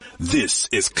This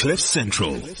is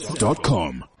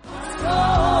CliffCentral.com.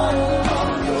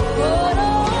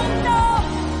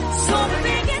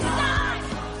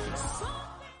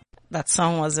 That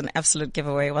song was an absolute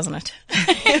giveaway, wasn't it?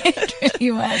 It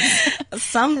really was.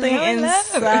 Something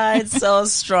inside so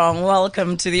strong.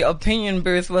 Welcome to the Opinion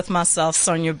Booth with myself,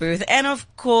 Sonia Booth. And of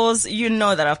course, you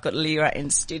know that I've got Lyra in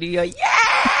studio. Yay!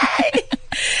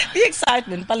 The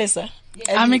excitement, Palisa.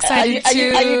 I'm excited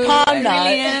too. Are you calm now? I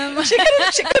really am. She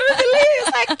couldn't believe it.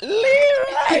 It's like,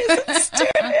 Lyra is in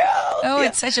studio. Oh,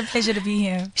 it's such a pleasure to be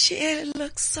here. She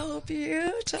looks so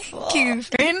beautiful. Thank you,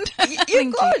 friend. You're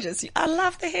gorgeous. I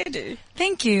love the hairdo.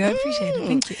 Thank you. I appreciate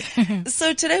it. Thank you.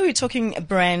 So today we're talking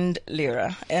brand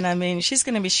Lyra. And I mean, she's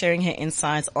going to be sharing her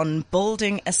insights on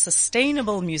building a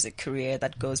sustainable music career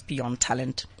that goes beyond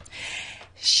talent.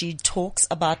 She talks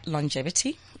about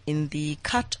longevity in the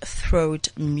cutthroat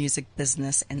music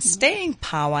business and staying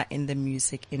power in the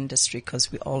music industry,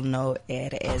 because we all know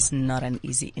it is not an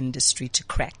easy industry to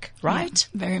crack, right?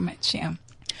 Yeah, very much, yeah.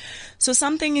 So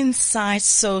Something Inside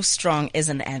So Strong is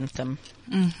an anthem.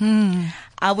 Mm-hmm.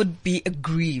 I would be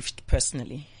aggrieved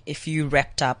personally if you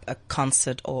wrapped up a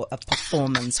concert or a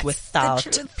performance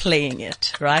without playing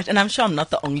it, right? And I'm sure I'm not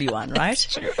the only one, right?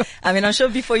 True. I mean, I'm sure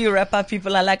before you wrap up,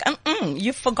 people are like,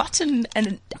 you've forgotten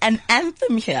an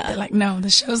anthem here. They're like, no,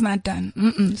 the show's not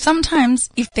done.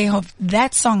 Sometimes if they have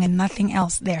that song and nothing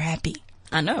else, they're happy.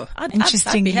 I know. I'd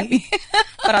Interestingly. be happy.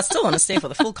 But I still want to stay for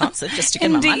the full concert just to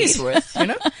get my money's worth, you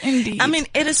know? Indeed. I mean,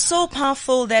 it is so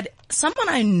powerful that someone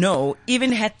I know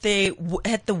even had the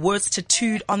words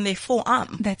tattooed on their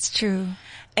forearm. That's true.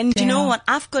 And you know what?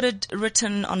 I've got it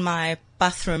written on my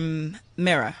bathroom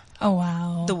mirror. Oh,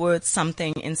 wow. The word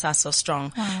Something Inside So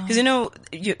Strong. Wow. Because, you know,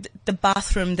 the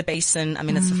bathroom, the basin, I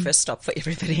mean, it's the first stop for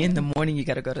everybody. In the morning, you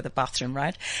got to go to the bathroom,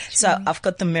 right? True. So I've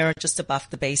got the mirror just above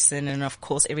the basin. And of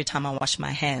course, every time I wash my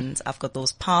hands, I've got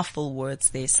those powerful words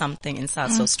there, Something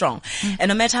Inside So Strong. And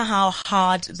no matter how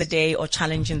hard the day or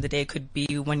challenging the day could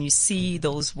be, when you see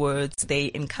those words,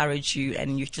 they encourage you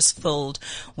and you're just filled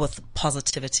with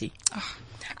positivity. Oh.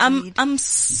 I'm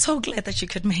so glad that you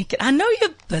could make it. I know you're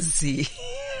busy.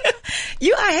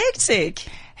 You are hectic.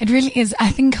 It really is.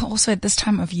 I think also at this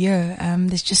time of year,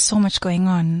 there's just so much going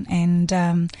on. And,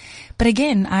 but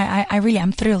again,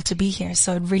 I'm thrilled to be here.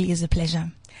 So it really is a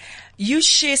pleasure. You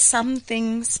share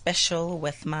something special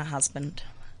with my husband.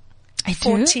 I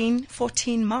do?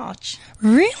 14 March.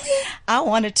 Really? I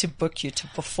wanted to book you to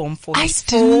perform for I his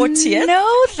didn't 40th.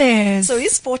 know this. So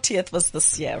his 40th was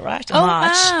this year, right? Oh,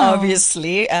 March, wow.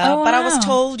 obviously. Oh, but I was wow.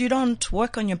 told you don't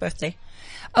work on your birthday.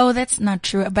 Oh, that's not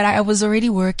true. But I was already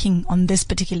working on this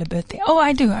particular birthday. Oh,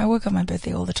 I do. I work on my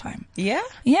birthday all the time. Yeah?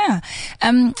 Yeah.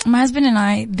 My husband and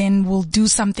I then will do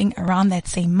something around that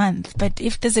same month. But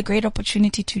if there's a great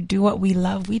opportunity to do what we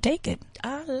love, we take it.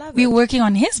 I love it. We're working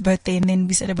on his birthday and then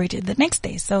we celebrate it the next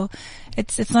day. So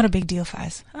it's not a big deal for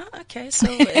us. Oh, okay. So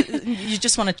you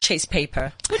just want to chase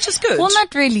paper, which is good. Well,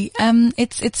 not really.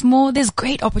 It's more, there's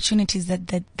great opportunities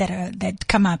that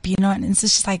come up, you know, and it's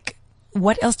just like,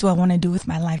 what else do I want to do with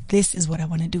my life? This is what I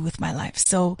want to do with my life.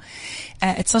 So,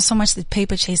 it's not so much the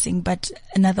paper chasing, but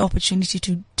another opportunity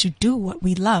to do what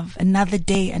we love. Another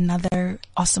day, another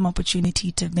awesome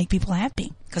opportunity to make people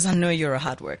happy. Because I know you're a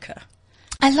hard worker.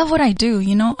 I love what I do.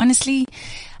 You know, honestly,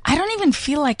 I don't even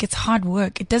feel like it's hard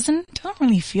work. I don't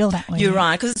really feel that way. You're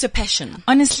right, because it's a passion.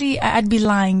 Honestly, I'd be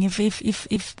lying if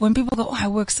when people go, oh, I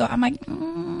work so, I'm like,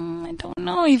 I don't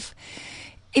know if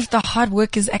the hard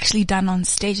work is actually done on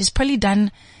stage. It's probably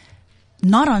done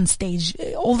not on stage.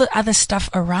 All the other stuff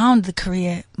around the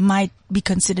career might be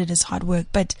considered as hard work.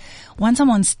 But once I'm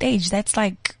on stage, that's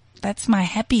my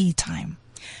happy time.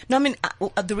 No, I mean,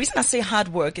 the reason I say hard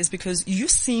work is because you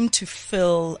seem to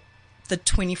fill the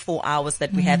 24 hours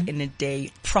that we have in a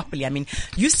day properly. I mean,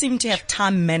 you seem to have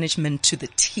time management to the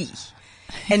T.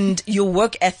 And your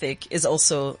work ethic is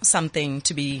also something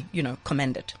to be,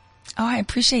 commended. Oh, I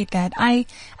appreciate that. I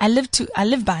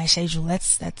live by a schedule.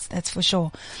 That's for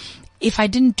sure. If I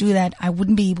didn't do that, I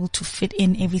wouldn't be able to fit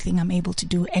in everything I'm able to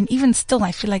do. And even still,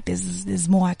 I feel like there's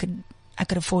more I could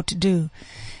afford to do.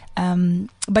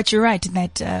 But you're right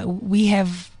that, we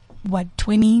have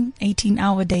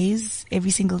 18-hour days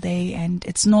every single day, and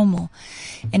it's normal.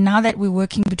 And now that we're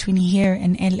working between here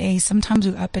and LA, sometimes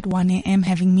we're up at 1 a.m.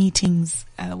 having meetings,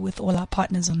 with all our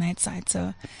partners on that side.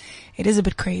 So it is a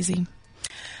bit crazy.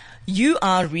 You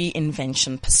are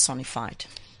reinvention personified.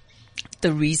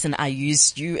 The reason I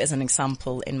used you as an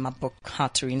example in my book, How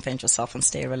to Reinvent Yourself and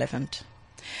Stay Relevant.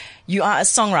 You are a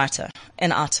songwriter,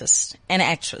 an artist, an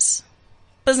actress,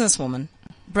 businesswoman,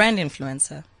 brand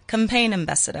influencer, campaign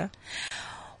ambassador.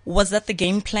 Was that the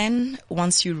game plan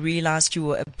once you realized you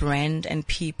were a brand and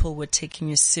people were taking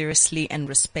you seriously and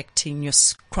respecting your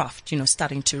craft,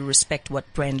 starting to respect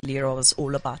what Brand Lira was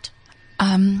all about?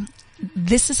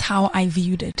 This is how I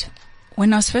viewed it.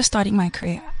 When I was first starting my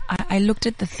career, I looked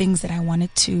at the things that I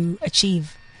wanted to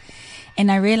achieve.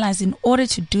 And I realized in order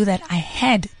to do that, I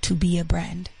had to be a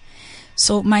brand.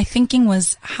 So my thinking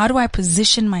was, how do I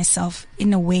position myself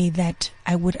in a way that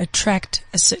I would attract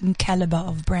a certain caliber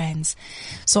of brands?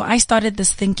 So I started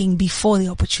this thinking before the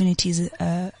opportunities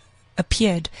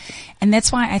appeared. And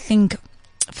that's why I think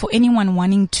for anyone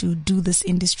wanting to do this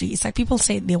industry, it's like people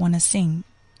say they want to sing.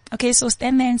 Okay, so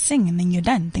stand there and sing and then you're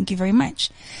done. Thank you very much.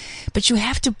 But you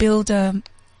have to build a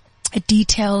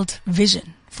detailed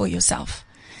vision for yourself.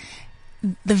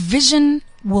 The vision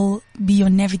will be your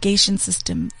navigation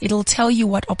system. It'll tell you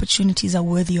what opportunities are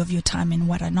worthy of your time and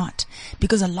what are not.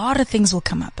 Because a lot of things will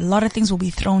come up. A lot of things will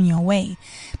be thrown your way.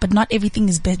 But not everything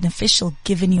is beneficial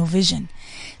given your vision.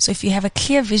 So if you have a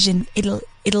clear vision, it'll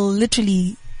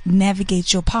literally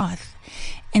navigate your path.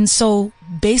 And so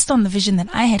based on the vision that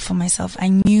I had for myself, I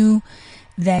knew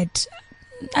that,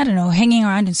 hanging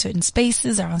around in certain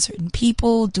spaces, around certain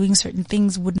people, doing certain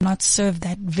things would not serve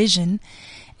that vision.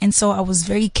 And so I was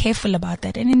very careful about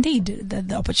that. And indeed,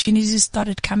 the opportunities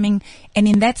started coming. And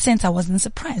in that sense, I wasn't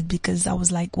surprised because I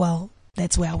was like, well,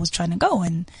 that's where I was trying to go.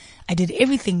 And I did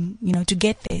everything, to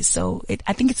get there. So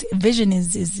I think vision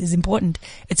is important.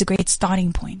 It's a great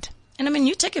starting point. And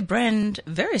you take a brand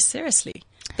very seriously.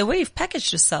 The way you've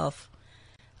packaged yourself,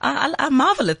 I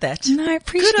marvel at that. No, I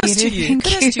appreciate Kudos it. to you.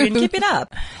 Kudos to you and keep it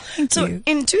up. Thank you.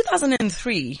 In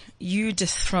 2003, you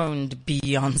dethroned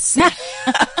Beyonce.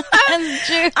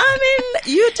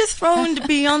 You dethroned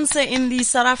Beyonce in the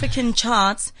South African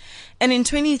charts. And in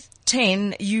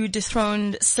 2010, you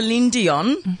dethroned Celine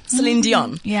Dion. Mm-hmm. Celine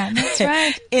Dion. Yeah, that's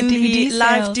right. In the DVD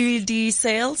live sales. DVD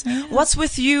sales. Yeah. What's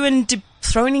with you and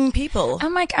dethroning people?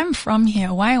 I'm from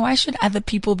here. Why should other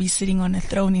people be sitting on a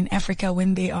throne in Africa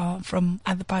when they are from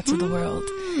other parts of the world?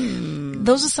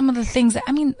 Those are some of the things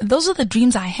those are the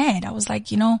dreams I had. I was like,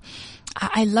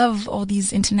 I love all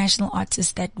these international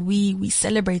artists that we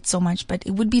celebrate so much, but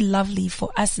it would be lovely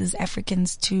for us as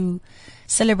Africans to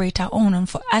celebrate our own and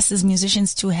for us as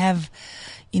musicians to have,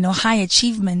 high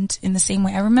achievement in the same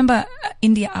way. I remember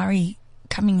India Ari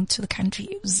coming into the country.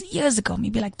 It was years ago,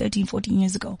 maybe like 13, 14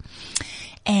 years ago.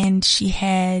 And she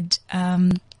had,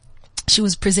 she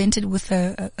was presented with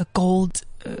a gold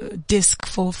disc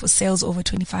for sales over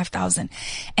 25,000.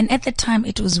 And at the time,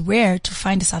 it was rare to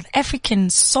find a South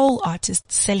African soul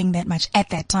artist selling that much at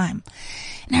that time.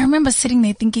 And I remember sitting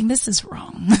there thinking, this is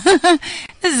wrong.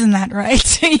 This is not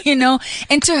right,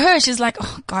 And to her, she's like,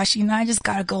 oh gosh, I just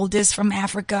got a gold disc from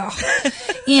Africa.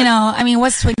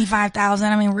 What's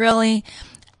 25,000? Really?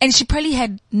 And she probably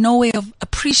had no way of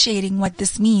appreciating what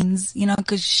this means,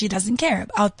 because she doesn't care.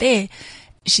 Out there,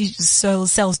 she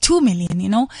sells 2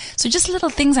 million, So just little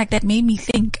things like that made me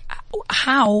think,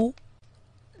 how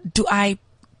do I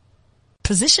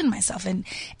position myself and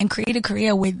create a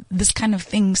career where this kind of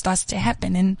thing starts to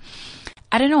happen? And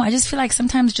I don't know, I just feel like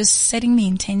sometimes just setting the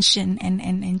intention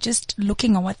and just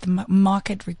looking at what the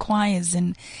market requires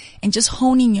and just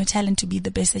honing your talent to be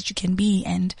the best that you can be.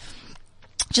 And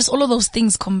just all of those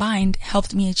things combined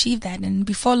helped me achieve that. And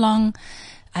before long,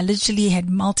 I literally had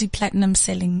multi-platinum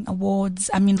selling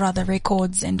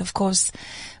records. And of course,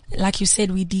 like you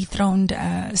said, we dethroned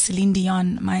Celine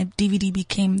Dion. My DVD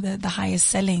became the highest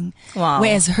selling. Wow.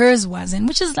 Whereas hers wasn't,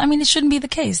 which is, it shouldn't be the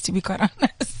case, to be quite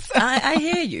honest. I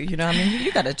hear you. You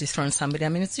got to dethrone somebody.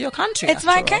 It's your country. It's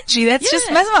my country.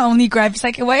 That's my only gripe. It's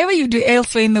like, whatever you do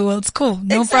elsewhere in the world's cool.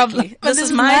 No problem. This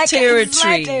is my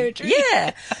territory.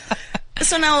 Yeah.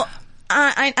 So now,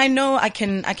 I know I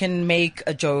can make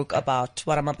a joke about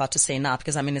what I'm about to say now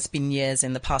because it's been years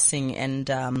in the passing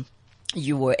and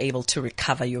you were able to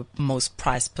recover your most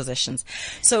prized possessions.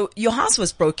 So your house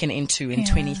was broken into in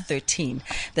 2013.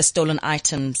 The stolen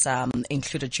items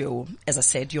included as I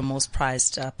said, your most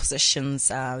prized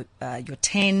possessions, your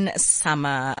 10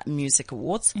 Summer Music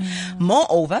Awards.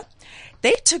 Moreover,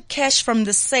 they took cash from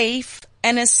the safe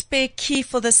and a spare key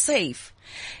for the safe.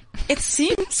 It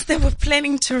seems they were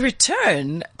planning to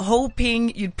return,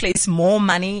 hoping you'd place more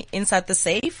money inside the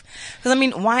safe.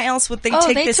 Because why else would they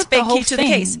take the spare key to the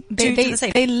case? To the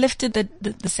safe? They lifted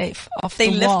the safe off the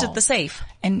wall. They lifted the safe.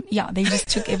 And they just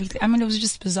took everything. It was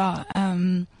just bizarre.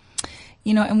 And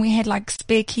we had like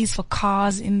spare keys for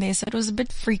cars in there. So it was a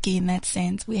bit freaky in that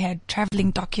sense. We had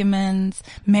traveling documents,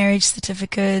 marriage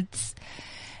certificates.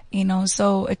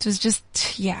 So it was just,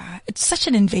 it's such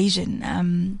an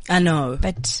invasion. I know.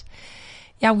 But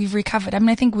yeah, we've recovered. I mean,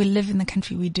 I think we live in the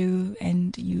country we do,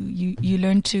 and you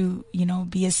learn to,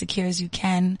 be as secure as you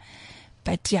can.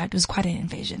 But yeah, it was quite an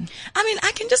invasion. I mean,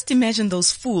 I can just imagine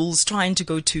those fools trying to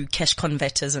go to cash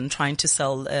converters and trying to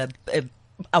sell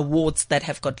awards that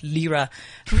have got lira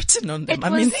written on them.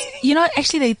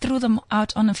 Actually they threw them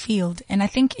out on a field, and I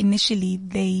think initially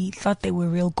they thought they were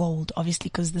real gold, obviously,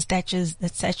 because the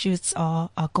statues are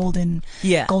golden,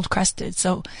 gold crusted.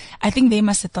 So I think they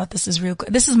must have thought this is real.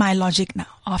 This is my logic now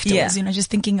afterwards, just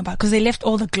thinking about, because they left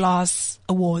all the glass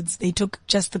awards. They took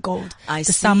just the gold, the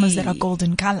Summers that are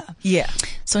golden color. Yeah.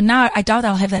 So now I doubt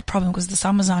I'll have that problem because the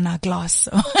Summers are now glass.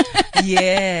 So.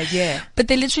 Yeah. But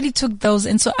they literally took those,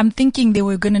 and so I'm thinking they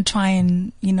were going to try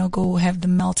and, go have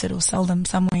them melted or sell them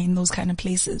somewhere in those kind of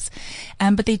places.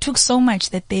 But they took so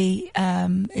much that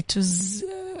it was,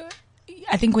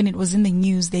 I think when it was in the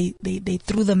news, they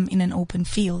threw them in an open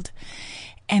field.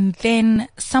 And then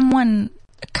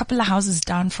a couple of houses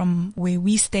down from where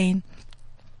we stay,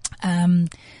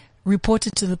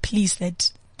 reported to the police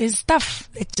that there's stuff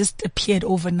that just appeared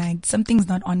overnight. Something's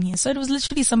not on here. So it was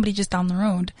literally somebody just down the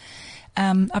road,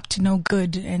 up to no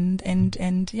good.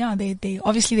 And yeah, they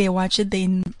obviously they watch it. They're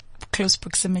in close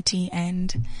proximity,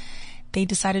 and they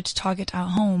decided to target our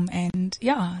home. And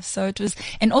yeah, so it was,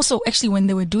 and also actually when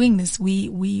they were doing this, we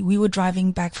were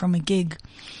driving back from a gig.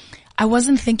 I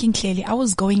wasn't thinking clearly. I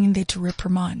was going in there to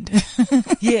reprimand.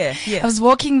 Yeah. I was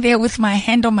walking there with my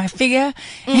hand on my figure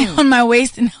and on my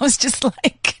waist, and I was just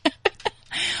like,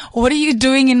 what are you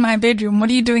doing in my bedroom? What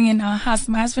are you doing in our house?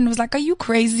 My husband was like, are you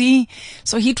crazy?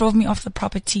 So he drove me off the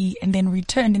property and then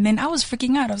returned. And then I was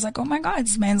freaking out. I was like, oh my God,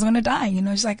 this man's going to die.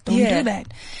 He's like, don't do that.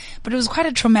 But it was quite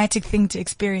a traumatic thing to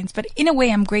experience. But in a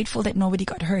way, I'm grateful that nobody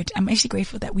got hurt. I'm actually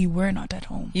grateful that we were not at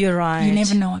home. You're right. You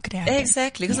never know what could happen.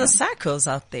 Exactly. Because there's psychos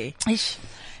out there.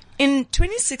 In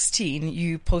 2016,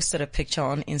 you posted a picture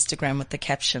on Instagram with the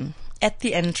caption, at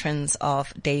the entrance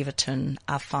of Daverton,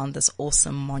 I found this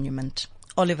awesome monument.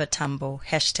 Oliver Tambo,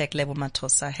 hashtag Lebo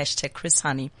Matosa, hashtag Chris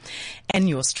Honey, and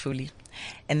yours truly.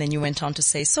 And then you went on to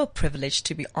say, so privileged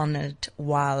to be honored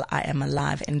while I am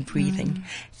alive and breathing.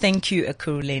 Thank you,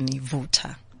 Ekurhuleni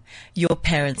Vuta. Your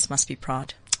parents must be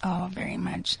proud. Oh, very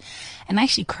much. And I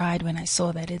actually cried when I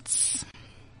saw that.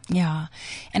 Yeah.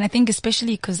 And I think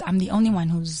especially because I'm the only one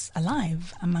who's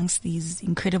alive amongst these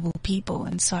incredible people.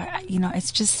 And so,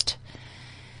 it's just,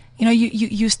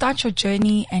 you start your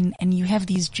journey and you have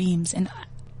these dreams, and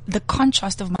the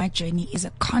contrast of my journey is a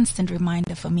constant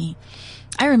reminder for me.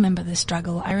 I remember the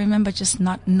struggle. I remember just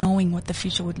not knowing what the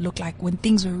future would look like when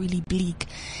things were really bleak,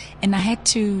 and I had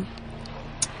to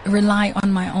rely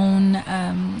on my own,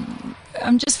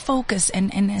 just focus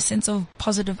and a sense of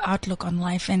positive outlook on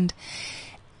life. And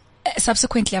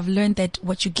subsequently, I've learned that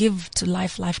what you give to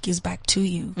life, life gives back to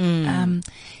you.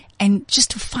 And just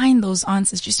to find those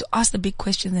answers, just to ask the big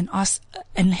questions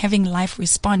and having life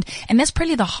respond. And that's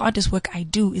probably the hardest work I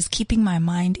do, is keeping my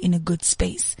mind in a good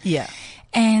space. Yeah.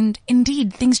 And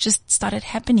indeed, things just started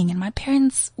happening, and my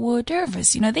parents were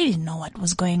nervous. They didn't know what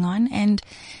was going on. And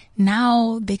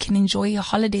now they can enjoy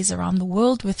holidays around the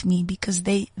world with me because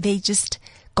they just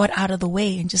got out of the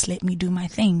way and just let me do my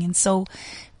thing. And so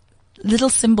little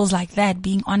symbols like that,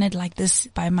 being honored like this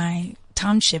by my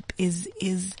township is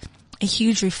a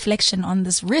huge reflection on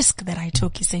this risk that I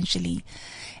took, essentially.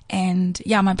 And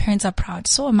yeah, my parents are proud.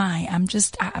 So am I.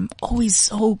 I'm always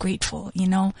so grateful,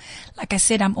 Like I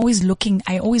said, I always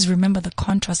remember the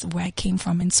contrast of where I came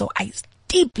from. And so I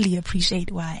deeply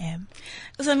appreciate where I am.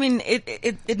 Because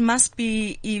it must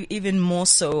be even more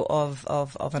so of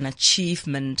an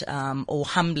achievement, or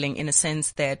humbling, in a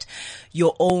sense that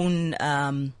your own,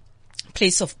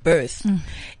 place of birth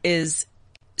is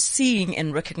seeing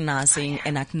and recognizing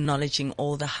and acknowledging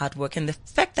all the hard work, and the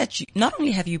fact that you not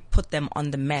only have you put them on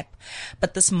the map,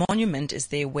 but this monument is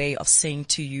their way of saying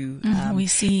to you, we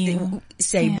see you. We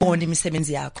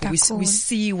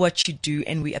see what you do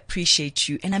and we appreciate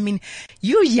you. And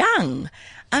you're young.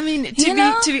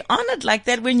 To be honored like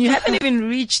that when you haven't even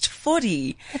reached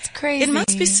 40. That's crazy. It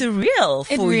must be surreal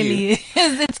for you. It really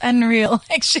is. It's unreal,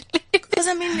 actually. Because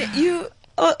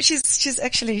oh, she's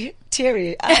actually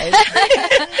teary-eyed.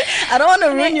 I don't want to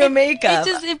ruin your makeup.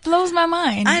 It blows my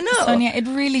mind. I know. Sonia, it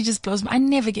really just blows I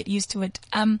never get used to it.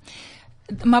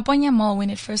 Maponya Mall, when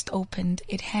it first opened,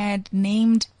 it had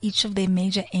named each of their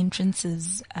major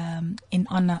entrances, in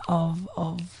honor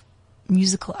of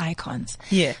musical icons.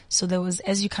 Yeah. So there was,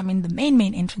 as you come in, the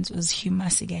main entrance was Hugh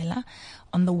Masekela.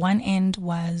 On the one end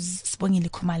was Sibongile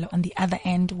Khumalo. On the other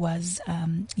end was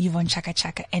Yvonne Chaka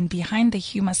Chaka. And behind the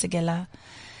Hugh Masekela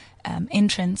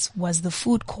entrance was the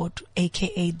food court,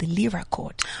 aka the Lira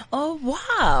Court. Oh,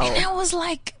 wow. And I was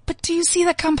like, but do you see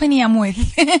the company I'm with?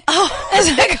 I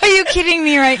was like, are you kidding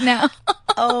me right now?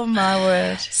 Oh, my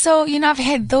word. So, I've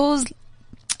had those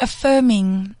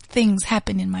affirming things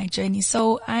happen in my journey.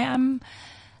 So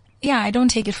I don't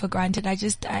take it for granted. I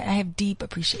have deep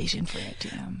appreciation for it.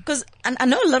 Because I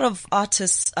know a lot of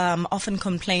artists often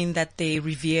complain that they're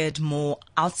revered more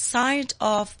outside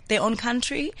of their own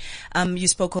country. You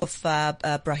spoke of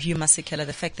Brahu Masekela,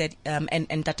 the fact that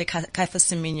and Tate Kaifa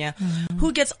Semenya,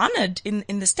 who gets honored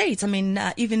in the States. I mean,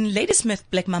 even Ladysmith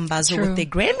Black Mambazo with their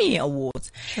Grammy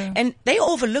Awards. True. And they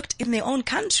overlooked in their own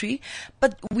country,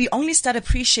 but we only start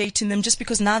appreciating them just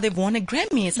because now they've won a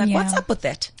Grammy. It's like, what's up with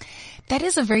that? That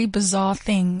is a very bizarre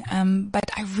thing, but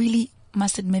I really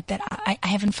must admit that I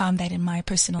haven't found that in my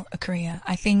personal career.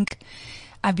 I think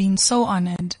I've been so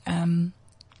honored and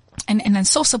I'm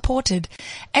so supported.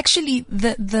 Actually,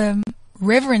 the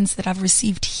reverence that I've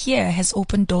received here has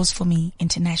opened doors for me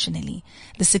internationally.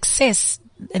 The success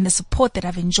and the support that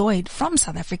I've enjoyed from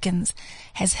South Africans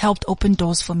has helped open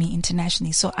doors for me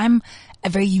internationally. So I'm a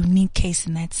very unique case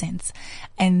in that sense.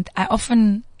 And I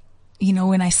often,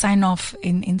 when I sign off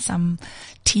in some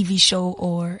TV show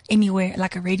or anywhere,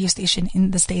 like a radio station in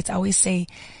the States, I always say,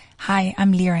 hi,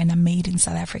 I'm Lira and I'm made in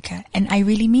South Africa. And I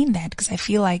really mean that because I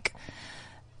feel like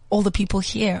all the people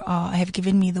here have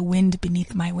given me the wind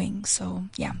beneath my wings. So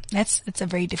yeah, it's a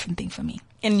very different thing for me.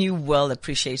 And you well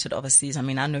appreciated overseas. I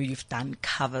mean, I know you've done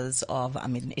covers of,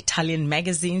 Italian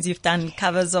magazines. You've done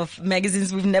covers of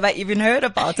magazines we've never even heard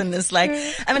about. And it's like,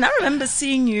 I remember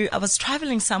seeing you, I was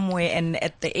traveling somewhere and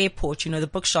at the airport, the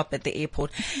bookshop at the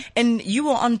airport, and you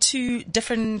were on 2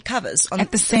 different covers on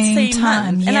at the same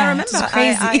time. month. Yeah, and I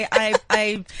remember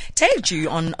I tagged you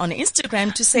on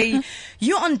Instagram to say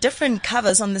you're on different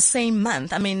covers on the same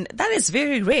month. I mean, that is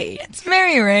very rare. It's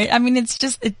very rare.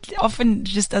 It often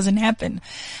just doesn't happen.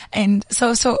 And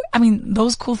so,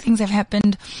 those cool things have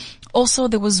happened. Also,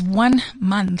 there was one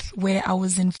month where I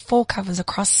was in 4 covers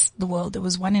across the world. There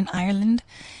was one in Ireland,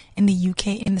 in the UK,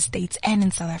 in the States, and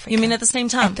in South Africa. You mean at the same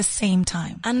time? At the same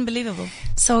time. Unbelievable.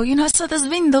 So, so there's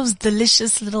been those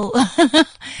delicious little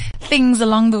things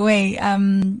along the way.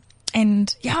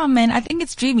 And yeah, man, I think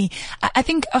it's dreamy. I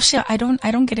think, I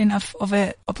don't get enough of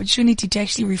a opportunity to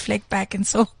actually reflect back. And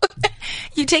so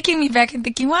you're taking me back and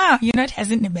thinking, wow, it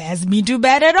hasn't embarrassed me too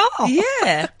bad at all.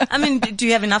 Yeah. Do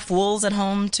you have enough walls at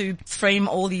home to frame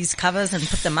all these covers and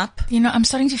put them up? I'm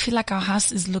starting to feel like our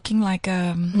house is looking like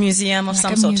a museum of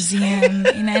some sort. Museum,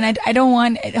 and I don't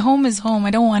want, home is home.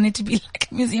 I don't want it to be like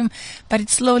a museum, but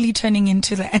it's slowly turning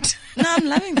into that. No, I'm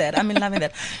loving that. Loving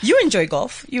that. You enjoy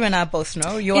golf. You and I both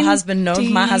know. Your husband knows.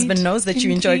 My husband knows that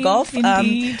you enjoy golf.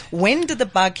 When did the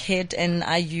bug hit, and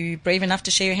are you brave enough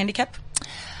to share your handicap?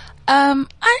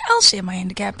 I'll share my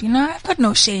handicap. I've got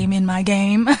no shame in my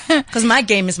game. Because my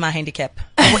game is my handicap.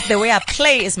 The way I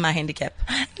play is my handicap.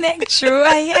 That's true.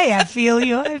 I feel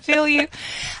you.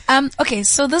 Okay,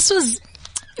 so this was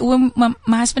when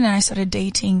my husband and I started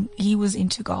dating. He was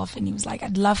into golf and he was like,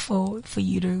 I'd love for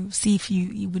you to see if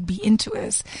you would be into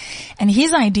us. And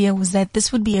his idea was that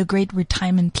this would be a great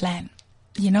retirement plan.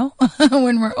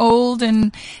 When we're old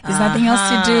and there's nothing else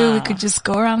to do, we could just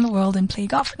go around the world and play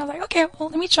golf. And I was like, okay, well,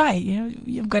 let me try.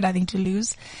 You've got nothing to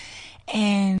lose.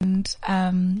 And,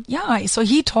 so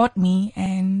he taught me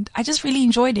and I just really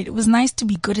enjoyed it. It was nice to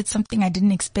be good at something I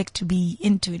didn't expect to be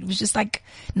into. It was just like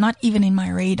not even in my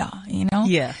radar,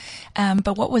 Yeah.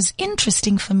 But what was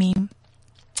interesting for me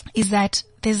is that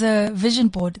there's a vision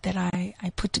board that I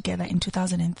put together in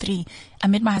 2003. I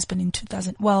met my husband in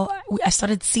 2000. Well, I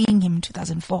started seeing him in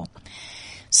 2004.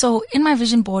 So in my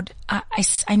vision board,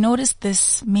 I noticed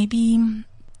this maybe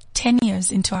 10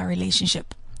 years into our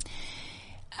relationship.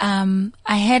 I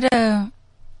had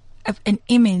an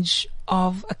image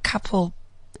of a couple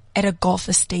at a golf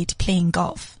estate playing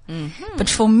golf. Mm-hmm. But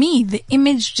for me, the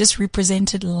image just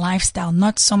represented lifestyle,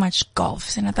 not so much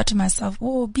golf. And I thought to myself,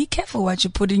 oh, be careful what you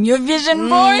put in your vision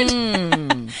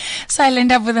board. So I'll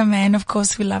end up with a man, of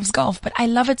course, who loves golf. But I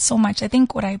love it so much. I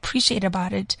think what I appreciate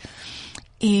about it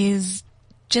is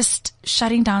just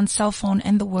shutting down cell phone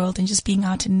and the world and just being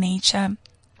out in nature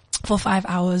for 5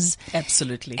 hours.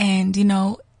 Absolutely. And,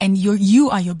 and you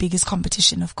are your biggest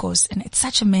competition, of course. And it's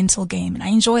such a mental game. And I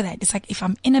enjoy that. It's like if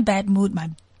I'm in a bad mood,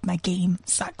 my game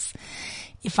sucks.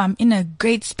 If I'm in a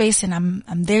great space and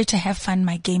I'm there to have fun,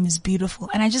 my game is beautiful.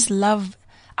 And I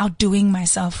outdoing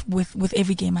myself with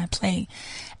every game I play.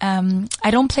 I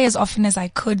don't play as often as I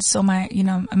could, so my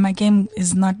game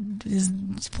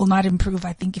will not improve,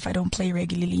 I think, if I don't play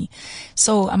regularly.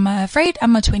 So I'm afraid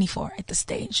I'm a 24 at this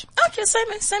stage. Okay,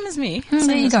 same as me.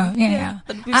 There you go. Yeah.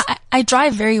 I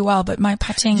drive very well, but my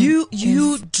putting. You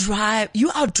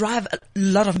outdrive a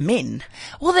lot of men.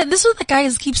 Well, this is what the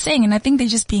guys keep saying, and I think they're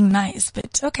just being nice,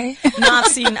 but okay. No,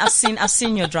 I've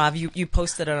seen your drive. You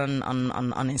posted it on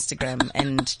Instagram,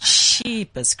 and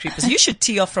cheapers creepers. You should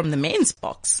tee off from the men's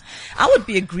box. I would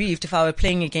be aggrieved if I were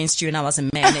playing against you and I was a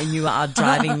man and you were out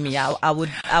driving me. I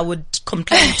would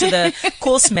complain to the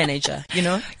course manager, you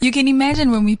know. You can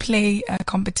imagine when we play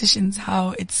competitions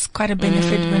how it's quite a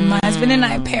benefit when my husband and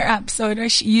I pair up. So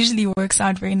it usually works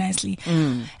out very nicely.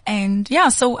 And yeah,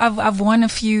 so I've won a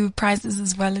few prizes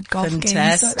as well at golf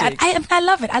games. So I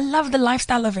love it. I love the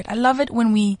lifestyle of it. I love it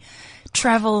when we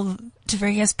travel to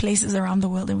various places around the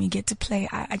world and we get to play.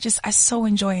 I so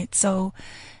enjoy it. So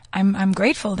I'm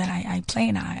grateful that I play,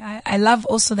 and I love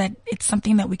also that it's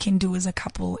something that we can do as a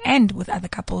couple and with other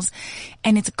couples,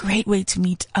 and it's a great way to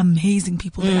meet amazing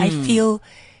people that I feel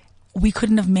we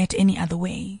couldn't have met any other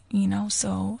way, you know.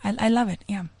 So I love it.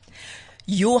 Yeah.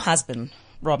 Your husband,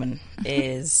 Robin,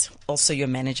 is also your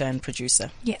manager and producer.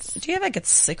 Yes. Do you ever get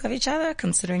sick of each other,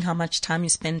 considering how much time you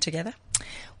spend together?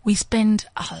 We spend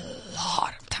a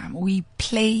lot of time. We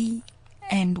play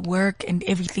and work and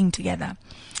everything together.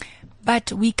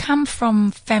 But we come from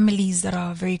families that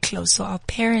are very close. So our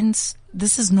parents,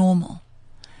 this is normal.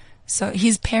 So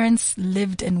his parents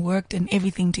lived and worked and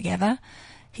everything together.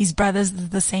 His brother's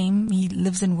the same. He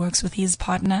lives and works with his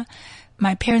partner.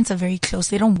 My parents are very close.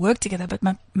 They don't work together,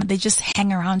 but they just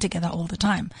hang around together all the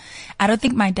time. I don't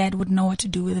think my dad would know what to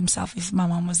do with himself if my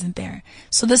mom wasn't there.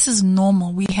 So this is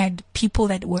normal. We had people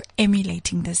that were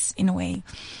emulating this in a way.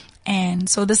 And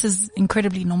so this is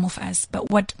incredibly normal for us.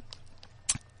 But what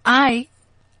I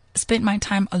spent my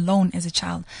time alone as a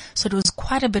child. So it was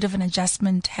quite a bit of an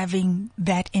adjustment having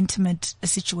that intimate a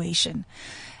situation.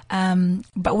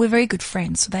 But we're very good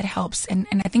friends, so that helps. And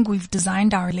I think we've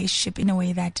designed our relationship in a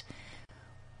way that,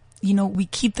 you know, we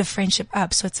keep the friendship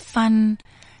up. So it's fun.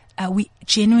 We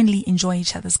genuinely enjoy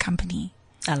each other's company.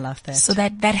 I love that. So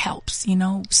that helps, you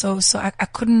know. So I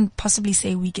couldn't possibly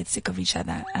say we get sick of each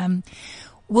other.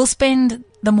 We'll spend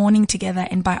the morning together,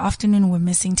 and by afternoon we're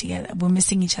missing together. We're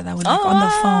missing each other. We're like on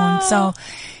the phone. So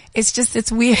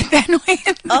it's weird that way.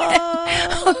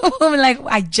 I'm like,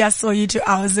 I just saw you 2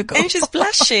 hours ago. And she's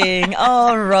blushing.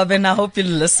 Oh, Robin, I hope you're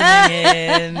listening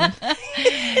in.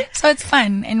 So it's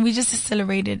fun. And we just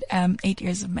celebrated 8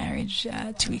 years of marriage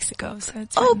 2 weeks ago. So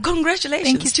it's fun. Congratulations.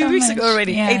 Thank you 2 weeks ago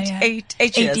already. Yeah, Eight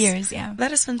years. 8 years, yeah.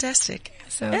 That is fantastic.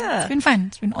 So it's been fun.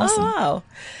 It's been awesome. Oh, wow.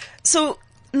 So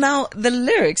now the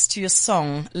lyrics to your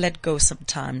song, Let Go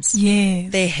Sometimes.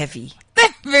 Yes. They're heavy.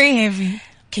 They're very heavy.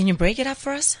 Can you break it up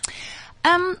for us?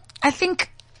 I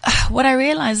think what I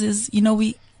realize is, you know,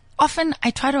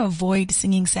 I try to avoid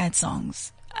singing sad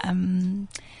songs. I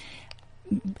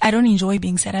don't enjoy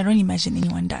being sad. I don't imagine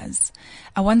anyone does.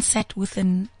 I once sat with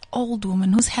an old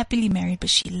woman who's happily married, but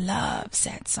she loves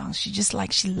sad songs.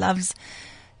 She loves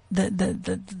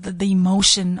the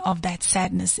emotion of that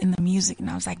sadness in the music. And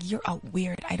I was like, you're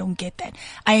weird. I don't get that.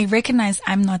 I recognize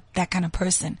I'm not that kind of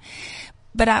person.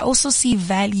 But I also see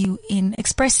value in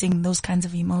expressing those kinds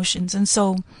of emotions. And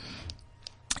so,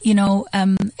 you know,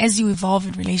 as you evolve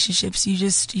in relationships,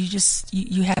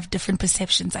 you have different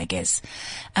perceptions, I guess.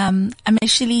 I'm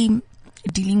actually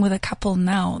dealing with a couple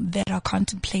now that are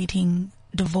contemplating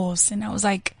divorce. And I was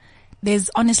like, there's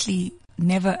honestly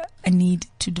never a need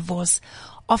to divorce.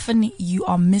 Often you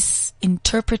are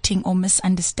misinterpreting or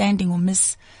misunderstanding or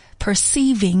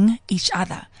misperceiving each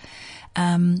other.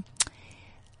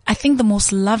 I think the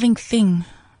most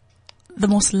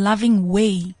loving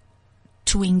way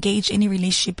to engage any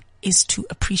relationship is to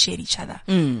appreciate each other.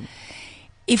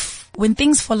 When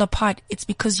things fall apart, it's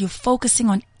because you're focusing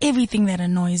on everything that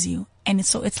annoys you. And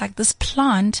so it's like this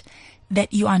plant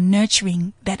that you are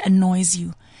nurturing that annoys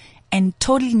you and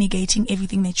totally negating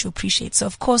everything that you appreciate. So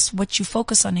of course, what you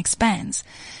focus on expands.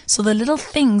 So the little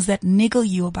things that niggle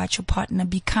you about your partner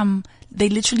they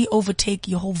literally overtake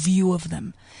your whole view of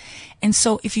them. And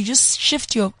so if you just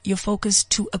shift your focus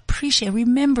to appreciate,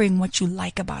 remembering what you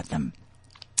like about them,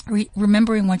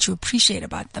 remembering what you appreciate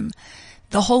about them,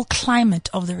 the whole climate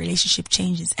of the relationship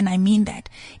changes. And I mean that.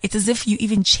 It's as if you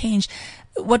even change.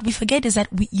 What we forget is that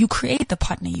you create the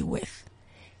partner you're with.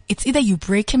 It's either you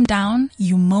break him down,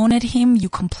 you moan at him, you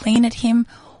complain at him,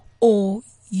 or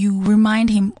you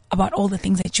remind him about all the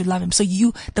things that you love him. So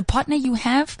the partner you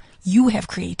have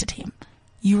created him.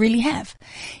 You really have.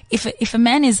 If a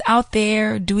man is out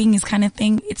there doing his kind of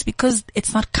thing, it's because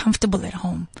it's not comfortable at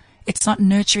home. It's not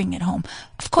nurturing at home.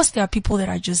 Of course, there are people that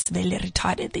are just very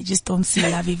retarded. They just don't see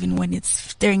love even when it's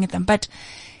staring at them. But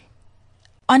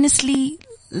honestly,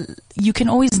 you can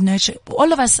always nurture.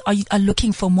 All of us are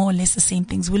looking for more or less the same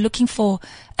things. We're looking for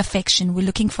affection. We're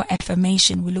looking for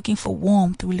affirmation. We're looking for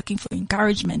warmth. We're looking for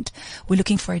encouragement. We're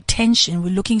looking for attention.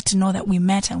 We're looking to know that we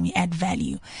matter and we add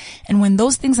value. And when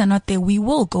those things are not there, we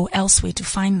will go elsewhere to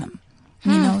find them.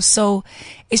 You know, so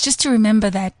it's just to remember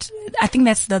that. I think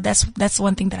that's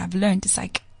one thing that I've learned. It's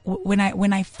like when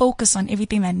I focus on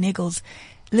everything that niggles,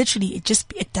 literally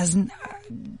it doesn't,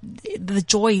 the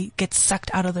joy gets sucked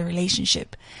out of the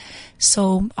relationship.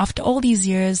 So after all these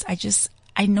years,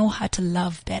 I know how to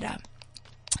love better.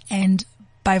 And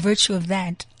by virtue of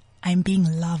that, I'm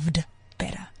being loved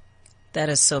better. That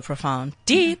is so profound.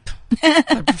 Deep,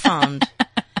 but profound.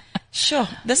 Sure.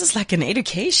 This is like an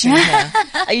education here.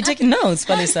 Are you taking notes,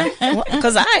 Palisa?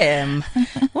 Because I am.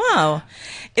 Wow.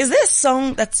 Is there a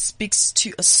song that speaks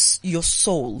to your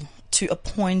soul to a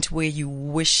point where you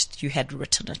wished you had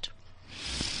written it?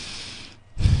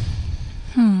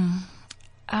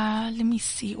 Let me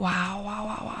see.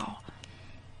 Wow.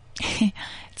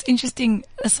 It's interesting.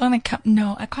 A song that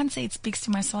no, I can't say it speaks to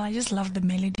my soul. I just love the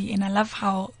melody and I love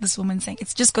how this woman sang.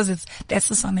 It's just because that's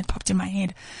the song that popped in my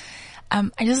head.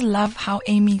 I just love how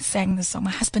Amy sang the song.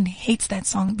 My husband hates that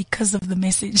song because of the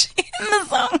message in the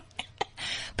song.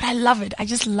 But I love it. I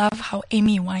just love how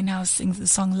Amy Winehouse sings the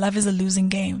song, Love is a Losing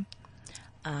Game.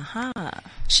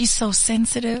 She's so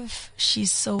sensitive.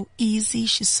 She's so easy.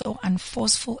 She's so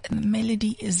unforceful. And the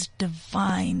melody is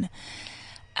divine.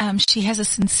 She has a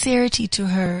sincerity to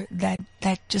her that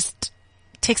just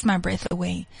takes my breath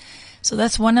away. So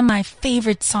that's one of my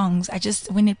favorite songs.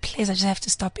 When it plays, I just have to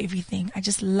stop everything. I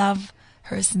just love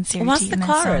her sincerity. What's the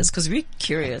chorus? Because we're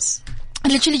curious.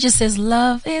 It literally just says,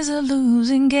 love is a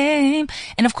losing game.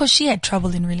 And of course, she had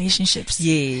trouble in relationships.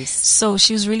 Yes. So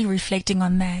she was really reflecting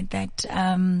on that,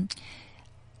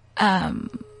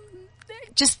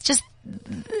 just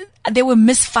they were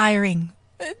misfiring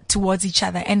towards each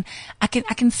other. And I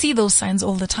can see those signs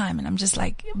all the time. And I'm just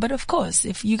like, but of course,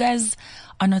 if you guys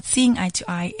are not seeing eye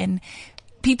to eye, and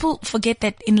people forget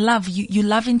that in love, you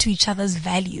love into each other's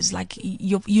values. Like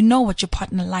you know what your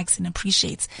partner likes and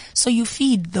appreciates. So you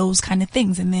feed those kind of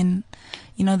things, and then,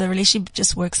 the relationship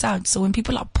just works out. So when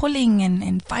people are pulling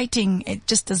and fighting, it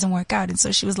just doesn't work out. And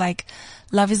so she was like,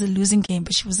 love is a losing game,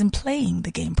 but she wasn't playing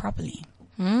the game properly.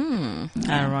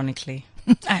 Ironically.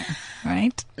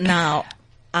 Right? Now,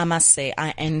 I must say,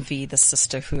 I envy the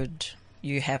sisterhood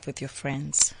you have with your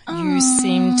friends. You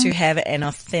seem to have an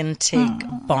authentic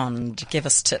bond. Give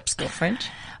us tips, girlfriend.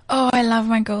 Oh, I love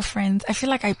my girlfriends. I feel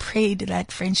like I prayed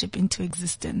that friendship into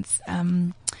existence,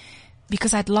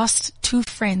 because I'd lost two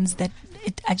friends that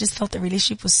I just felt the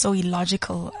relationship was so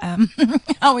illogical,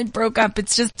 how it broke up.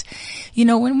 It's just,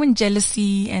 when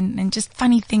jealousy and just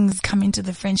funny things come into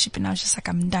the friendship, and I was just like,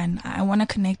 I'm done. I want to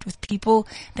connect with people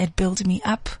that build me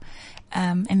up.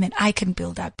 And then I can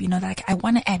build up, like I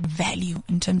want to add value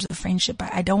in terms of friendship.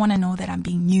 I don't want to know that I'm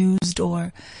being used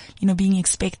or, being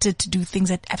expected to do things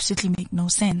that absolutely make no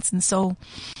sense. And so,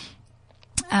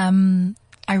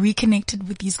 I reconnected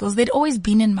with these girls. They'd always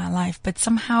been in my life, but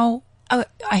somehow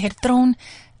I had thrown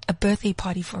a birthday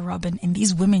party for Robin, and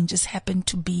these women just happened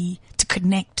to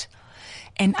connect.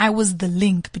 And I was the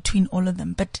link between all of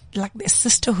them. But like the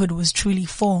sisterhood was truly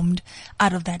formed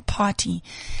out of that party.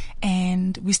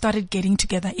 And we started getting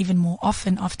together even more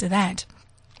often after that.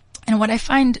 And what I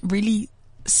find really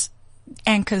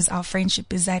anchors our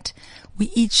friendship is that we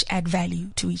each add value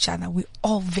to each other. We're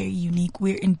all very unique.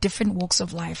 We're in different walks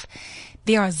of life.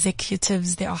 There are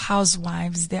executives, there are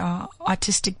housewives, there are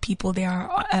artistic people, there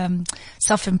are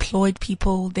self-employed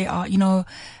people, there are,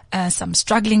 some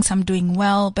struggling, some doing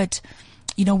well, but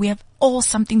we have all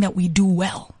something that we do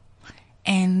well,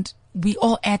 and we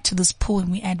all add to this pool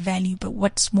and we add value. But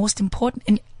what's most important,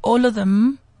 and all of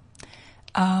them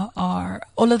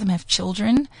have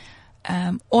children,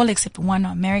 all except one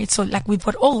are married. So like we've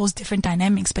got all those different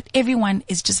dynamics, but everyone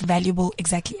is just valuable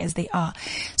exactly as they are.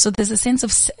 So there's a sense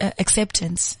of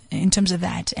acceptance in terms of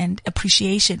that, and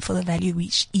appreciation for the value we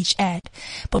each add.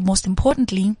 But most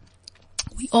importantly,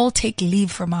 we all take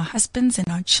leave from our husbands and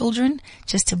our children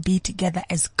just to be together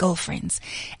as girlfriends.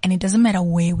 And it doesn't matter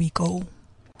where we go.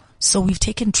 So we've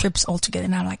taken trips all together.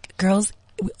 And I'm like, girls,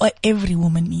 every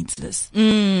woman needs this.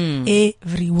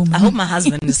 Every woman. I hope my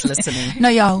husband is listening. No,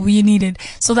 y'all, we need it.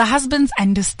 So the husbands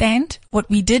understand. What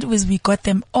we did was we got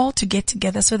them all to get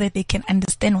together so that they can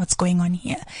understand what's going on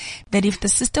here. That if the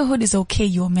sisterhood is okay,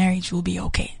 your marriage will be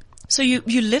okay. So you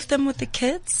live them with the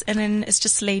kids, and then it's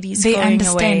just ladies They going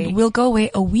understand. away. We'll go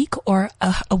away a week or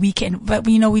a weekend. But,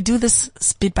 we do this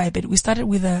bit by bit. We started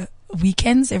with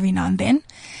weekends every now and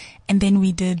then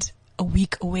we did a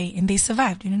week away, and they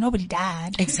survived. Nobody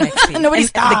died. Exactly. Nobody And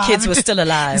starved. the kids were still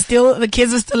alive. The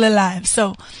kids were still alive.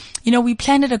 So, we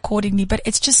planned it accordingly, but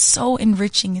it's just so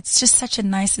enriching. It's just such a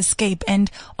nice escape. And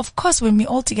of course, when we're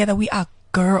all together, we are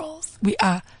girls. We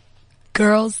are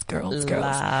girls. Love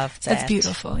that. That's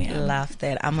beautiful. Yeah. Love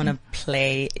that. I'm going to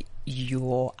play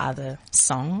your other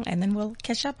song, and then we'll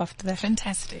catch up after that.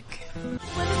 Fantastic.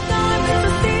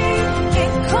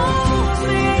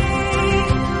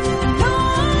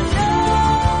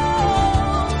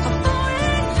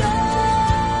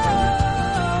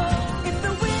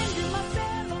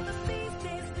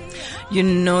 You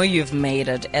know you've made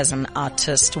it as an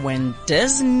artist when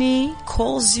Disney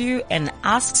calls you and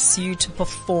asks you to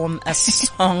perform a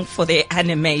song for their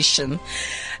animation.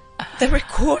 The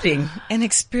recording and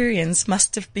experience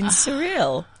must have been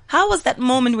surreal. How was that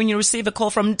moment when you receive a call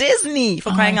from Disney,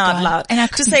 for crying my out God. loud,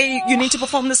 And to say you need to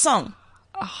perform the song?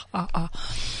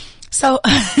 So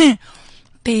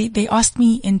they asked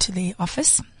me into the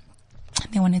office.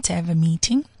 They wanted to have a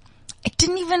meeting. It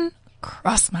didn't even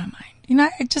cross my mind. I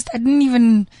didn't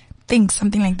even think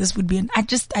something like this would be I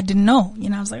didn't know.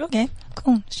 I was like, okay,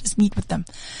 cool. Let's just meet with them.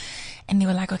 And they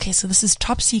were like, okay, so this is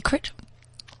top secret.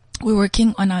 We're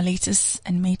working on our latest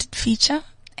animated feature,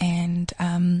 and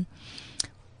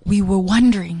we were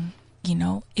wondering,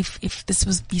 if this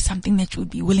would be something that you would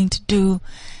be willing to do.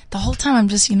 The whole time I'm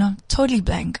just, totally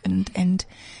blank, and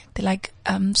they're like,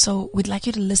 so we'd like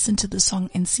you to listen to the song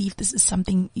and see if this is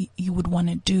something you would want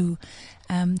to do,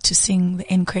 to sing the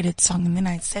end credit song. And then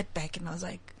I sat back and I was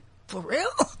like, for real?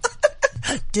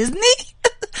 Disney?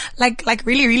 like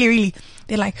really, really, really.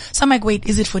 They're like, so I'm like, wait,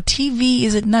 is it for TV?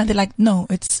 Is it not? They're like, no,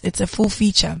 it's a full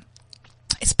feature.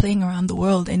 It's playing around the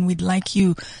world, and we'd like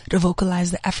you to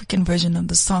vocalize the African version of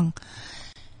the song.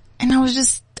 And I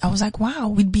was like, wow,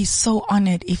 we'd be so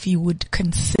honored if you would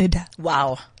consider.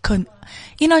 Wow.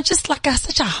 Just like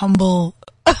such a humble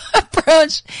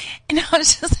approach. And I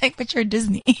was just like, but you're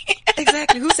Disney.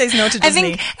 Exactly. Who says no to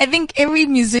Disney? I think every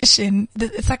musician,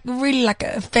 it's like really like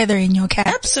a feather in your cap.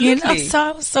 Absolutely.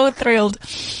 So thrilled.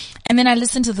 And then I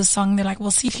listened to the song. They're like,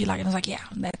 we'll see if you like it. I was like, yeah,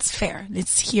 that's fair.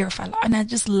 Let's hear if I like it. And I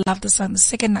just loved the song. The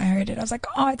second I heard it, I was like,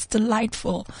 oh, it's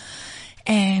delightful.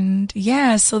 And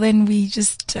yeah, so then we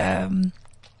just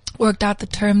worked out the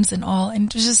terms and all. And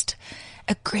it was just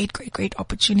a great, great, great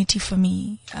opportunity for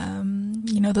me.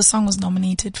 The song was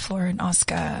nominated for an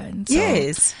Oscar. And so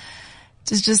yes.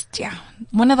 It's just,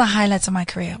 one of the highlights of my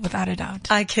career, without a doubt.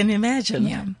 I can imagine.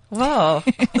 Yeah. Wow.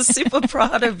 Super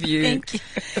proud of you. Thank you.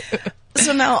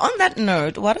 So now, on that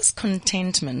note, what does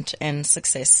contentment and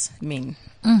success mean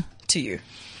to you?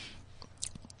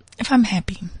 If I'm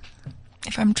happy,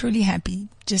 if I'm truly happy,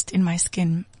 just in my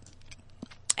skin,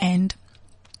 and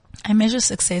I measure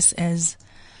success as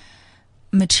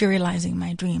materializing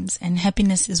my dreams, and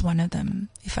happiness is one of them.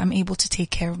 If I'm able to take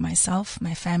care of myself,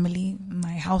 my family,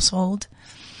 my household,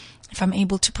 if I'm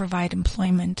able to provide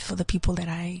employment for the people that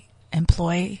I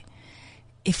employ,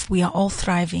 if we are all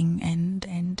thriving and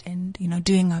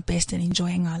doing our best and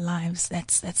enjoying our lives,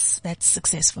 that's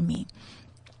success for me.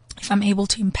 If I'm able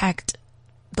to impact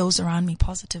those around me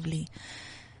positively,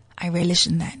 I relish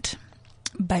in that.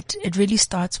 But it really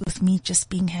starts with me just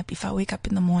being happy. If I wake up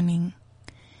in the morning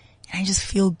and I just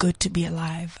feel good to be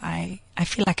alive, I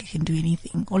feel like I can do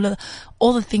anything.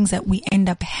 All the things that we end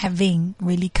up having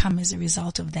really come as a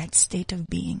result of that state of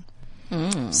being.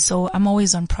 So I'm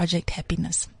always on Project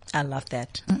Happiness. I love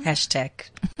that. Hashtag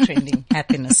trending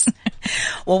happiness.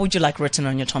 What would you like written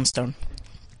on your tombstone?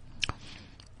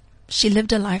 She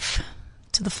lived her life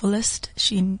to the fullest.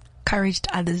 She encouraged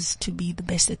others to be the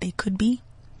best that they could be.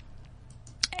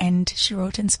 And she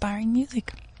wrote inspiring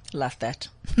music. Love that.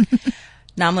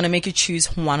 Now I'm going to make you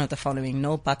choose one of the following.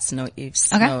 No buts, no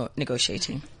ifs, Okay. no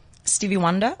negotiating. Stevie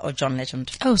Wonder or John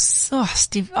Legend?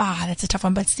 Steve. That's a tough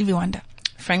one, but Stevie Wonder.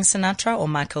 Frank Sinatra or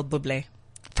Michael Bublé?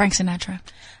 Frank Sinatra.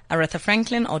 Aretha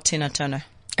Franklin or Tina Turner?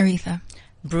 Aretha.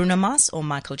 Bruno Mars or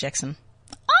Michael Jackson?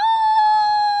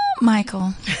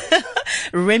 Michael.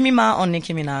 Remy Ma or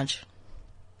Nicki Minaj?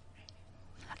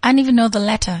 I don't even know the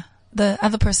latter. The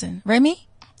other person. Remy?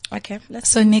 Okay,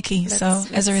 So Nikki.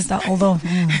 As a result, although.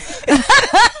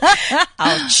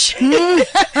 Ouch.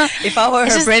 If I were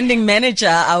her branding manager,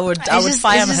 I would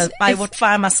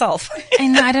fire myself.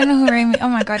 I don't know who Remy. Oh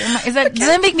my God. Does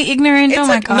that make me ignorant? Oh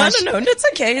my gosh. No, it's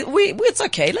okay. It's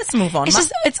okay. Let's move on.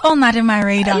 It's all not in my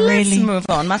radar, Let's really. move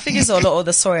on. My figure's all over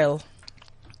the soil.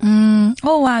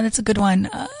 Oh wow, that's a good one.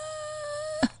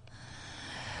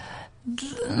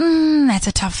 That's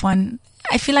a tough one.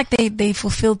 I feel like they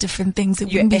fulfill different things. It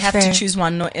wouldn't be They have fair. to choose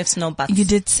one, no ifs, no buts. You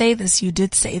did say this.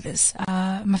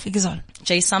 Mafikizolo.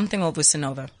 J something or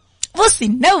Vusinova?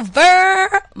 Vusinova.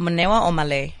 Manewa or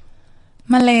Malay?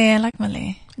 Malay. I like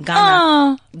Malay.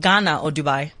 Ghana. Ghana or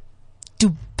Dubai?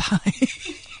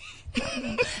 Dubai.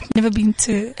 Have I been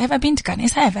to Ghana?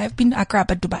 Yes, I have. I've been to Accra,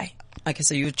 but Dubai. Okay,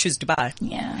 so you would choose Dubai.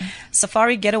 Yeah.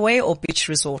 Safari getaway or beach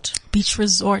resort? Beach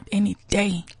resort any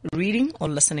day. Reading or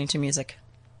listening to music?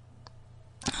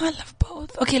 Oh, I love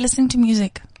both. Okay, listening to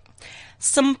music.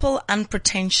 Simple,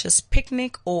 unpretentious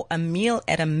picnic or a meal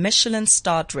at a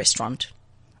Michelin-starred restaurant?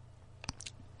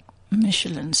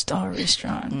 Michelin star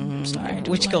restaurant. Sorry.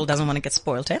 Which girl doesn't want to get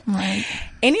spoiled, eh? Right.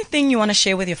 Anything you want to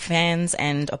share with your fans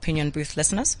and Opinion Booth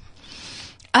listeners?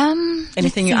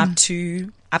 Anything you're up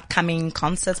to? Upcoming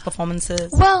concerts, performances?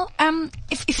 Well,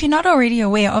 if you're not already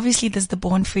aware, obviously there's the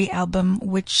Born Free album,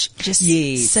 which just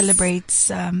celebrates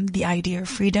the idea of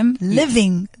freedom,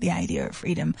 living the idea of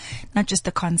freedom, not just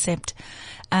the concept.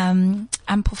 I'm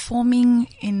performing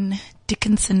in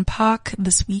Dickinson Park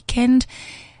this weekend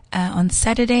on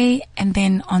Saturday, and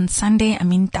then on Sunday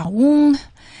I'm in Taung.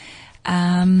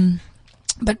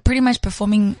 But pretty much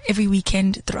performing every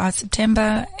weekend throughout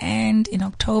September and in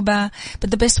October. But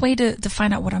the best way to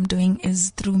find out what I'm doing is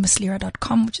through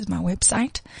misslira.com, which is my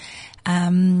website.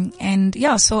 And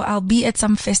yeah, so I'll be at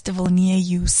some festival near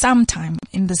you sometime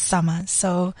in the summer.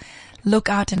 So look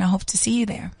out and I hope to see you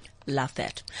there. Love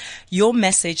that. Your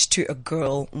message to a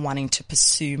girl wanting to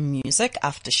pursue music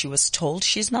after she was told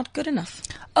she's not good enough.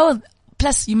 Oh,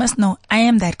 plus you must know, I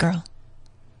am that girl.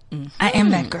 I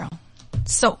am that girl.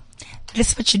 So,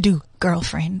 this is what you do,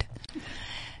 girlfriend.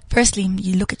 Firstly,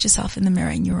 you look at yourself in the mirror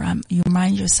and you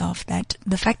remind yourself that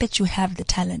the fact that you have the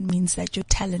talent means that your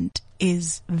talent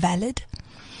is valid.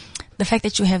 The fact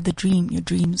that you have the dream, your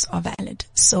dreams are valid.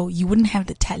 So you wouldn't have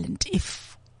the talent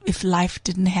if life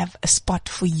didn't have a spot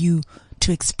for you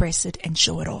to express it and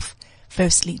show it off.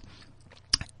 Firstly,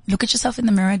 look at yourself in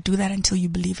the mirror, do that until you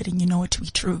believe it and you know it to be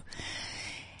true.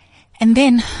 And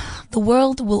then the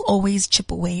world will always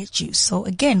chip away at you. So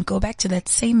again, go back to that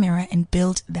same mirror and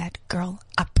build that girl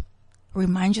up.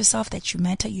 Remind yourself that you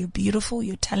matter, you're beautiful,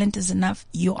 your talent is enough,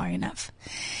 you are enough.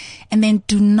 And then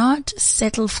do not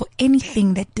settle for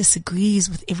anything that disagrees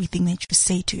with everything that you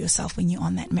say to yourself when you're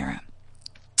on that mirror.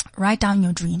 Write down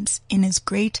your dreams in as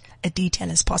great a detail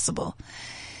as possible.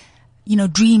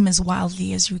 Dream as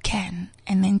wildly as you can,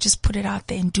 and then just put it out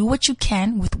there and do what you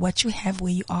can with what you have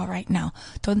where you are right now.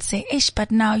 Don't say,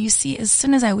 but now you see, as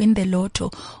soon as I win the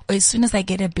lotto or as soon as I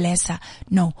get a blesser.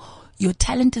 No, your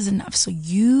talent is enough. So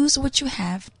use what you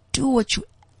have, do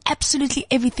absolutely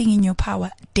everything in your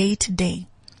power day to day.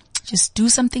 Just do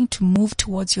something to move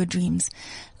towards your dreams.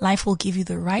 Life will give you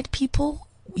the right people.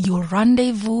 You'll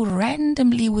rendezvous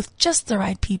randomly with just the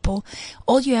right people.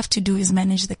 All you have to do is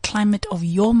manage the climate of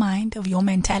your mind, of your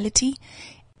mentality,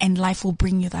 and life will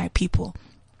bring you the right people.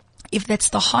 If that's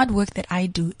the hard work that I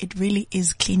do, it really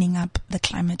is cleaning up the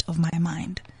climate of my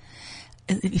mind.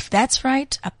 If that's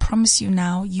right, I promise you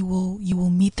now, you will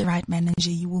meet the right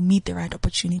manager, you will meet the right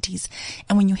opportunities.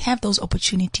 And when you have those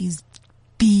opportunities,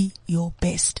 be your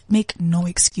best. Make no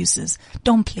excuses.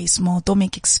 Don't play small. Don't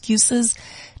make excuses.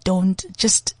 Don't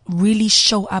just really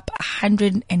show up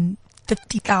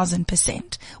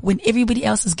 150,000%. When everybody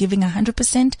else is giving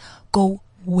 100%, go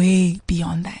way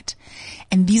beyond that.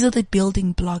 And these are the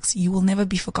building blocks. You will never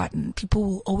be forgotten. People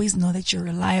will always know that you're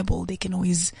reliable. They can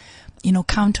always,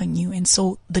 count on you. And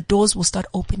so the doors will start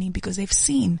opening because they've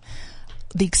seen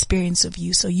the experience of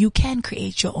you. So you can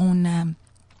create your own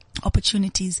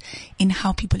opportunities in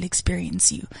how people experience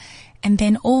you. And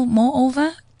then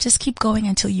moreover, just keep going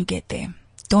until you get there.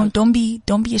 Don't be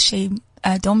ashamed.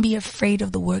 Don't be afraid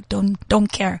of the work.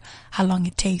 Don't care how long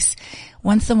it takes.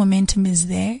 Once the momentum is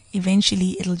there,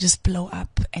 eventually it'll just blow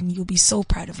up and you'll be so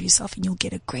proud of yourself and you'll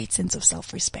get a great sense of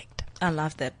self-respect. I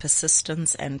love that.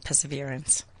 Persistence and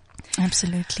perseverance.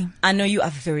 Absolutely. I know you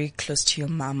are very close to your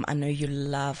mum. I know you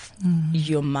love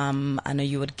your mum. I know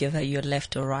you would give her your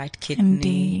left or right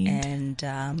kidney. Indeed. And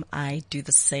I do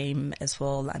the same as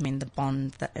well. I mean, the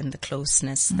bond and the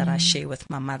closeness that I share with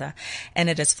my mother. And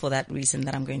it is for that reason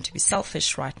that I'm going to be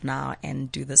selfish right now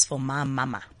and do this for my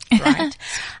mama. Right?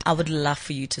 I would love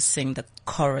for you to sing the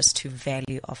chorus to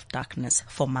Value of Darkness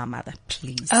for my mother,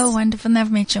 please. Oh, wonderful. Never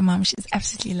met your mom. She's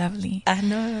absolutely lovely. I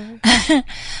know.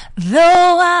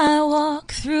 Though I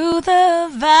walk through the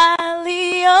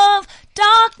valley of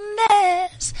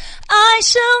darkness, I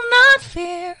shall not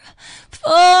fear, for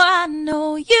I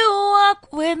know you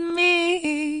walk with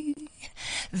me.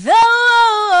 Though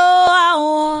I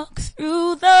walk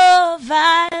through the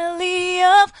valley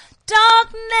of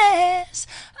darkness,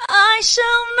 I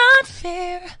shall not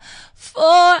fear, for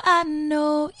I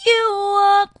know you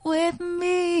walk with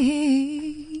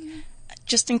me.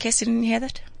 Just in case you didn't hear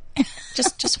that.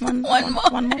 Just one more,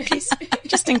 please.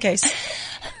 Just in case.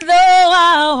 Though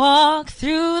I walk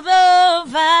through the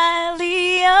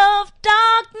valley of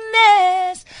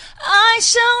darkness, I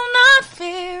shall not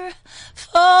fear,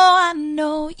 for I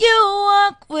know you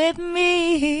walk with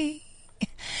me.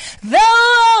 Though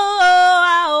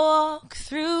I walk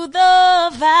through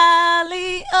the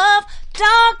valley of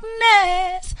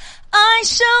darkness, I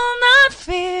shall not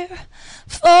fear,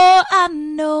 for I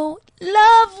know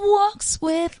love walks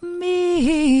with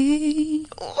me.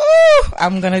 Ooh,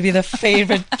 I'm going to be the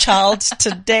favorite child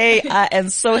today. I am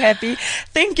so happy.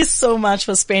 Thank you so much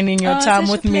for spending your time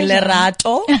with me,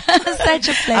 Lerato. Such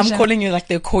a pleasure. I'm calling you like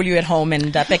they call you at home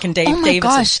and back in Davidson. Oh my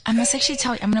gosh, I must actually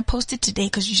tell you, I'm going to post it today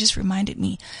because you just reminded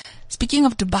me. Speaking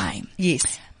of Dubai.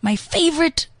 Yes. My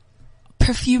favorite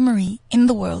perfumery in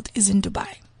the world is in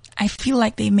Dubai. I feel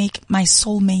like they make my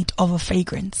soulmate of a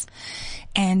fragrance.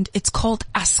 And it's called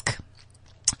Ask.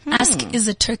 Ask is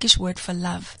a Turkish word for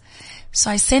love.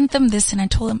 So I sent them this and I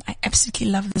told them I absolutely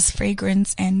love this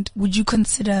fragrance and would you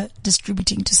consider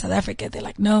distributing to South Africa? They're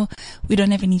like, no, we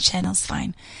don't have any channels,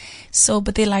 fine. So,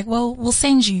 but they're like, well, we'll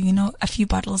send you, a few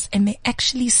bottles. And they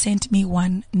actually sent me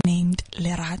one named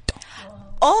Lerato.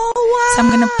 Oh, wow. So I'm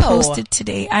going to post it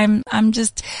today. I'm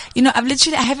just, I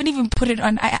haven't even put it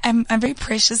on. I'm very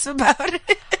precious about it.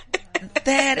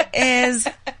 That is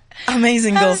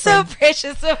amazing, I'm girlfriend. so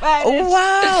precious about it.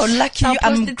 Wow, lucky you.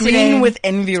 I'm green with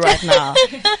envy right now.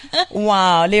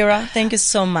 Wow, Lyra, thank you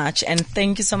so much. And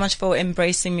thank you so much for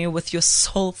embracing me with your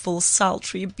soulful,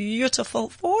 sultry, beautiful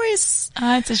voice.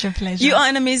 Oh, it's such a pleasure. You are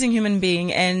an amazing human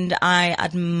being and I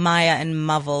admire and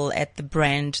marvel at the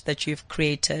brand that you've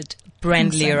created.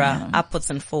 Brand Lyra, upwards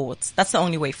and forwards. That's the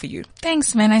only way for you.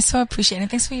 Thanks, man. I so appreciate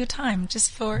it. Thanks for your time, just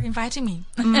for inviting me.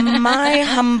 My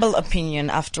humble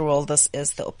opinion, after all, this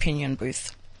is the opinion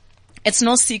booth. It's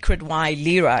no secret why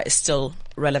Lyra is still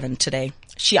relevant today.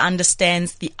 She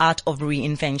understands the art of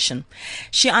reinvention.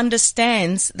 She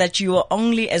understands that you are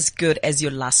only as good as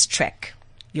your last track,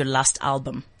 your last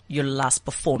album, your last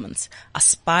performance.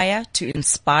 Aspire to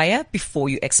inspire before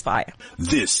you expire.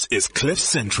 This is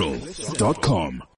CliffCentral.com.